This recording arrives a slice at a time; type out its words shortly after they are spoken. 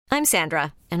I'm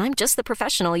Sandra, and I'm just the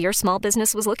professional your small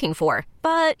business was looking for.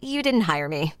 But you didn't hire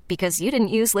me because you didn't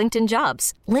use LinkedIn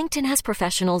Jobs. LinkedIn has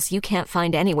professionals you can't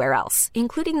find anywhere else,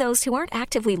 including those who aren't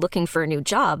actively looking for a new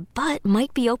job, but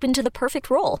might be open to the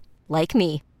perfect role, like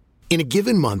me. In a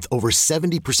given month, over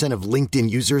 70% of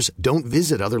LinkedIn users don't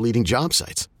visit other leading job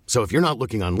sites. So if you're not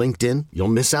looking on LinkedIn, you'll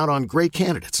miss out on great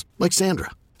candidates like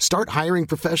Sandra. Start hiring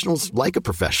professionals like a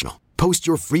professional. Post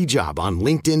your free job on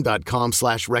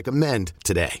linkedin.com/recommend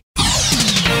today.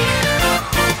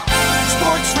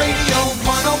 Sports Radio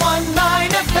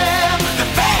 101.9 FM, The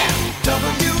Fan,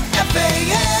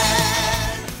 WFAN.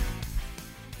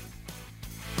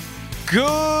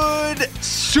 Good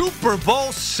Super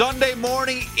Bowl Sunday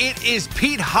morning. It is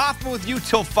Pete Hoffman with you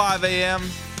till 5 a.m.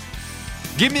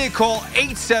 Give me a call,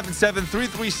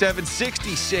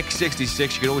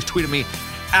 877-337-6666. You can always tweet at me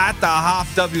at the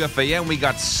Hoff WFAN. We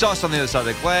got Sus on the other side of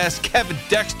the glass. Kevin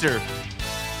Dexter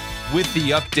with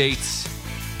the updates.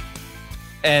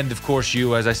 And, of course,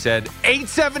 you, as I said,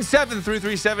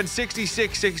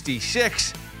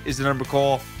 877-337-6666 is the number to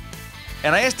call.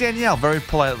 And I asked Danielle very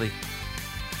politely,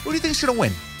 who do you think's going to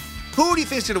win? Who do you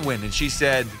think's going to win? And she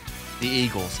said, the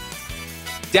Eagles.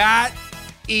 That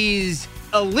is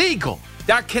illegal.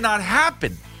 That cannot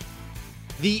happen.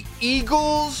 The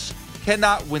Eagles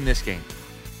cannot win this game.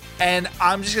 And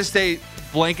I'm just going to say,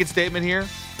 blanket statement here.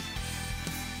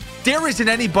 There isn't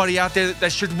anybody out there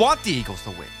that should want the Eagles to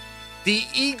win. The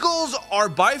Eagles are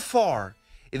by far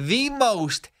the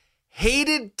most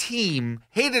hated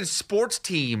sports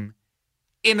team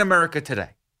in America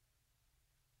today.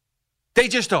 They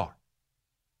just are.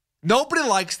 Nobody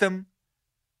likes them.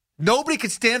 Nobody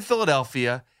can stand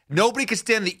Philadelphia. Nobody can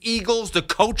stand the Eagles, the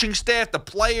coaching staff, the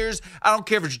players. I don't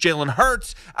care if it's Jalen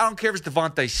Hurts. I don't care if it's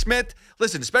Devontae Smith.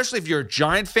 Listen, especially if you're a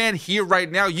Giant fan here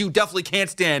right now, you definitely can't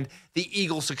stand the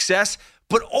Eagles' success.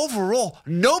 But overall,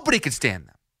 nobody can stand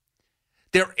them.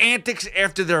 Their antics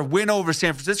after their win over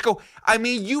San Francisco. I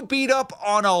mean, you beat up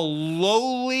on a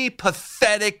lowly,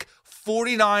 pathetic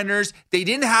 49ers. They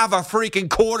didn't have a freaking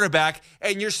quarterback,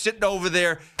 and you're sitting over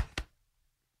there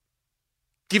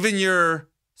giving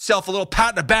yourself a little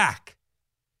pat on the back.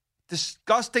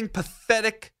 Disgusting,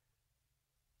 pathetic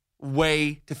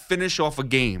way to finish off a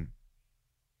game.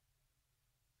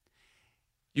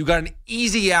 You got an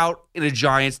easy out in a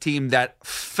Giants team that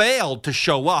failed to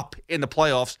show up in the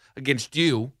playoffs against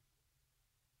you.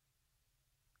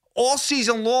 All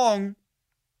season long,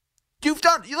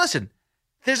 listen,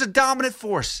 there's a dominant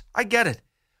force. I get it.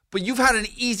 But you've had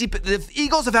the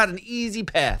Eagles have had an easy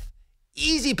path.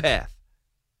 Easy path.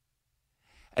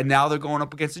 And now they're going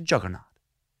up against a juggernaut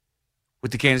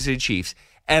with the Kansas City Chiefs.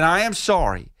 And I am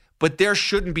sorry, but there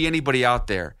shouldn't be anybody out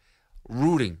there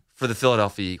rooting for the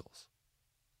Philadelphia Eagles.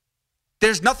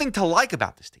 There's nothing to like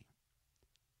about this team.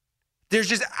 There's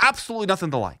just absolutely nothing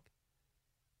to like.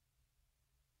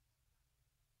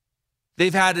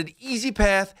 They've had an easy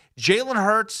path. Jalen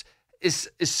Hurts is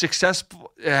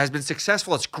successful, has been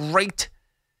successful. It's great.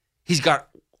 He's got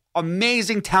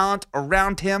amazing talent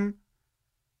around him.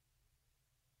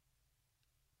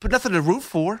 But nothing to root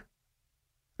for.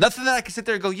 Nothing that I can sit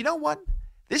there and go, you know what?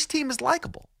 This team is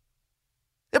likable.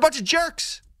 They're a bunch of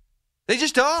jerks. They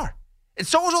just are. And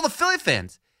so is all the Philly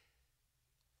fans.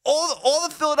 All the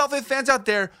Philadelphia fans out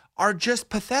there are just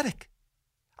pathetic.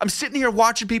 I'm sitting here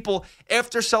watching people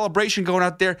after celebration going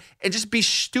out there and just be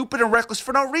stupid and reckless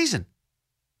for no reason.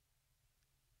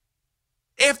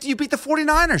 After you beat the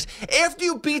 49ers. After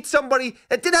you beat somebody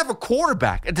that didn't have a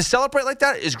quarterback. And to celebrate like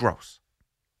that is gross.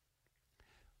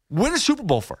 Win a Super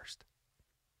Bowl first.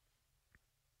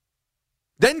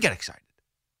 Then get excited.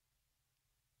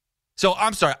 So,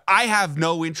 I'm sorry. I have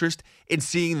no interest in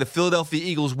seeing the Philadelphia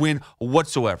Eagles win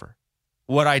whatsoever.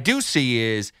 What I do see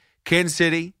is Kansas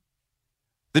City,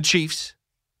 the Chiefs,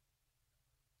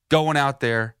 going out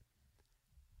there,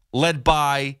 led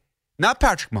by not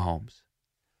Patrick Mahomes,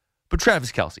 but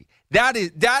Travis Kelce. That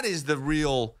is the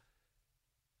real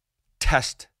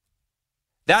test.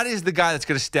 That is the guy that's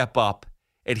going to step up,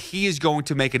 and he is going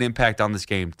to make an impact on this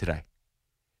game today.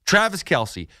 Travis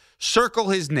Kelce, circle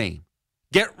his name.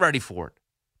 Get ready for it.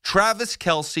 Travis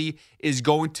Kelce is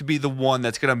going to be the one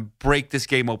that's going to break this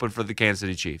game open for the Kansas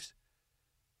City Chiefs.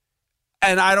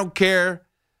 And I don't care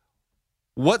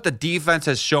what the defense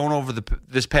has shown over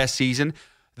this past season.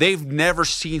 They've never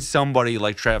seen somebody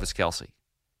like Travis Kelce.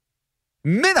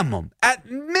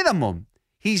 At minimum,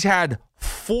 he's had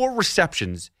 4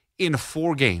 receptions in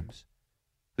 4 games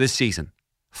this season.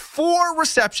 4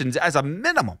 receptions as a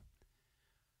minimum.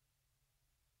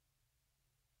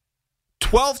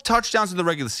 12 touchdowns in the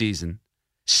regular season,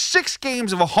 6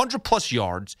 games of 100-plus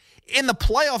yards. In the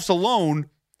playoffs alone,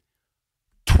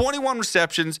 21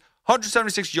 receptions,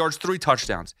 176 yards, 3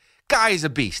 touchdowns. Guy is a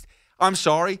beast. I'm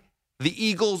sorry. The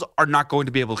Eagles are not going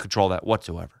to be able to control that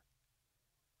whatsoever.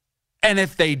 And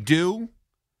if they do,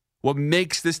 what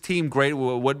makes this team great,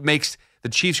 what makes the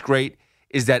Chiefs great,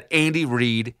 is that Andy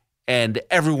Reid and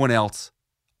everyone else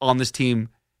on this team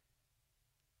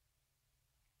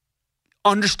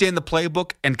understand the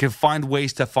playbook and can find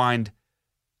ways to find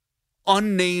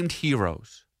unnamed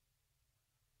heroes.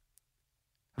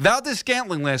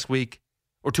 Valdes-Scantling last week,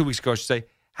 or 2 weeks ago, I should say,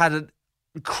 had an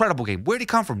incredible game. Where did he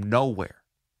come from? Nowhere.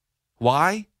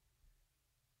 Why?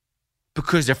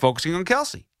 Because they're focusing on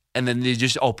Kelsey. And then they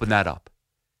just open that up.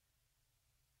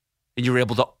 And you're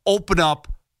able to open up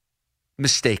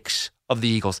mistakes of the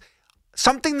Eagles.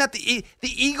 Something that the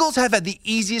Eagles have had the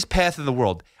easiest path in the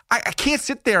world. I can't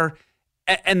sit there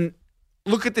and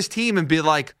look at this team and be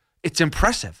like, it's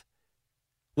impressive.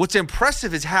 What's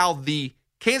impressive is how the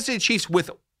Kansas City Chiefs, with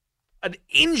an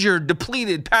injured,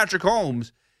 depleted Patrick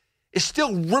Mahomes, is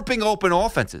still ripping open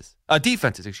defenses.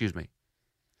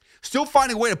 Still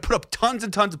finding a way to put up tons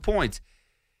and tons of points.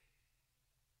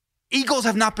 Eagles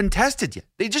have not been tested yet.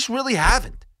 They just really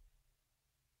haven't.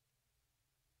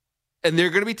 And they're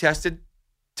going to be tested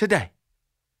tonight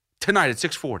at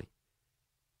 6:40.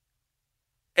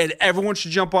 And everyone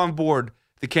should jump on board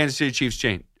the Kansas City Chiefs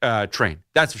train.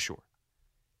 That's for sure.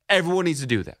 Everyone needs to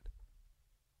do that.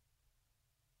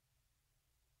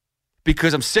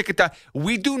 Because I'm sick of that.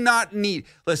 We do not need...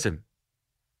 Listen.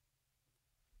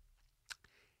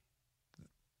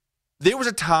 There was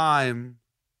a time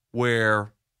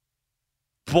where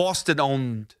Boston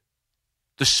owned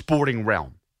the sporting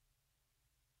realm.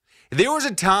 There was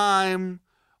a time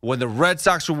when the Red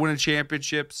Sox were winning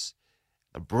championships,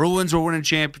 the Bruins were winning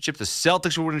championships, the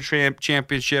Celtics were winning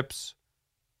championships,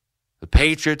 the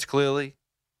Patriots, clearly.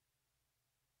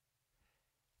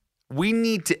 We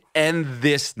need to end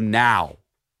this now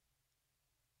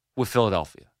with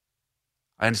Philadelphia.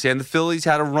 I understand the Phillies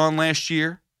had a run last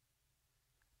year,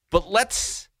 but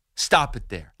let's stop it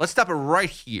there. Let's stop it right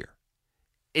here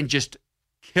and just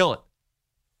kill it.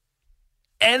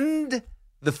 End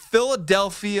the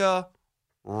Philadelphia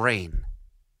reign.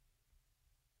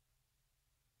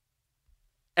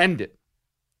 End it.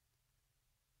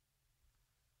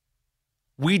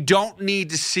 We don't need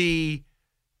to see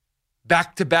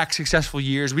back-to-back successful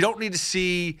years. We don't need to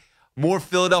see more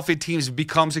Philadelphia teams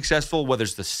become successful, whether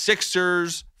it's the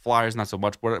Sixers, Flyers, not so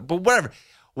much, but whatever.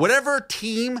 Whatever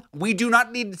team, we do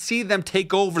not need to see them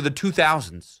take over the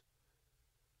 2000s,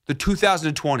 the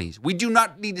 2020s. We do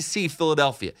not need to see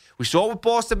Philadelphia. We saw it with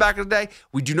Boston back in the day.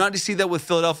 We do not need to see that with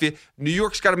Philadelphia. New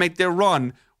York's got to make their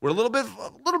run. We're a little bit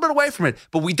away from it,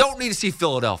 but we don't need to see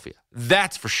Philadelphia.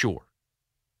 That's for sure.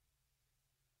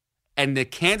 And the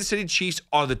Kansas City Chiefs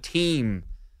are the team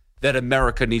that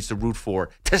America needs to root for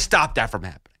to stop that from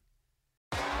happening.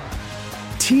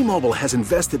 T-Mobile has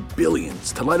invested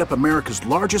billions to light up America's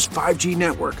largest 5G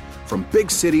network, from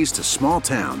big cities to small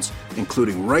towns,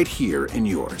 including right here in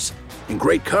yours. And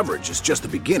great coverage is just the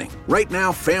beginning. Right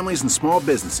now, families and small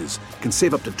businesses can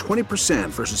save up to 20%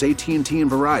 versus AT&T and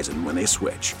Verizon when they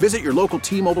switch. Visit your local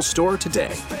T-Mobile store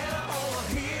today.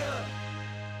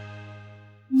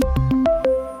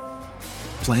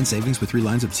 Plan savings with 3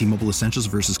 lines of T-Mobile Essentials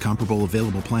versus comparable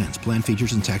available plans. Plan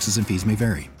features and taxes and fees may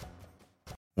vary.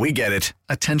 We get it.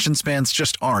 Attention spans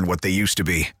just aren't what they used to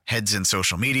be. Heads in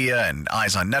social media and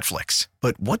eyes on Netflix.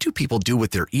 But what do people do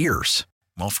with their ears?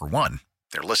 Well, for one,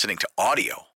 they're listening to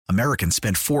audio. Americans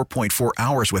spend 4.4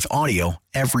 hours with audio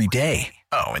every day.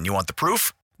 Oh, and you want the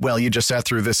proof? Well, you just sat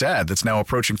through this ad that's now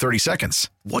approaching 30 seconds.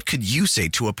 What could you say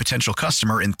to a potential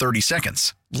customer in 30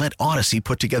 seconds? Let Odyssey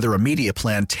put together a media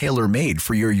plan tailor-made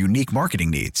for your unique marketing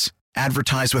needs.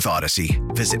 Advertise with Odyssey.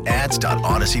 Visit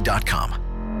ads.odyssey.com.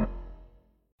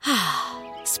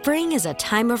 Spring is a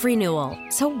time of renewal,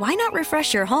 so why not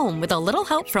refresh your home with a little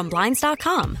help from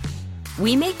Blinds.com?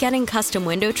 We make getting custom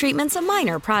window treatments a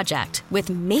minor project with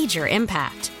major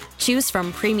impact. Choose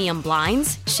from premium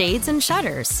blinds, shades, and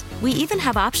shutters. We even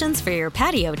have options for your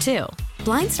patio, too.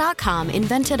 Blinds.com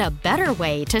invented a better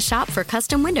way to shop for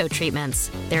custom window treatments.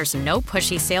 There's no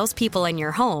pushy salespeople in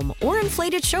your home or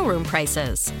inflated showroom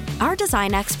prices. Our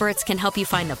design experts can help you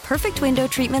find the perfect window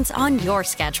treatments on your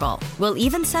schedule. We'll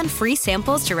even send free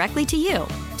samples directly to you.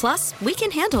 Plus, we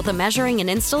can handle the measuring and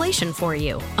installation for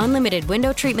you. Unlimited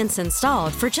window treatments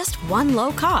installed for just one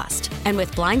low cost. And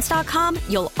with Blinds.com,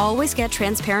 you'll always get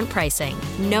transparent pricing.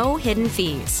 No hidden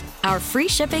fees. Our free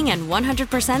shipping and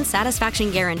 100% satisfaction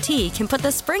guarantee can put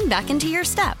the spring back into your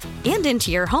step and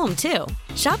into your home, too.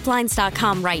 Shop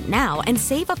Blinds.com right now and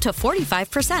save up to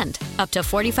 45%. Up to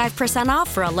 45% off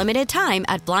for a limited time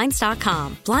at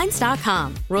Blinds.com.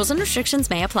 Blinds.com. Rules and restrictions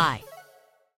may apply.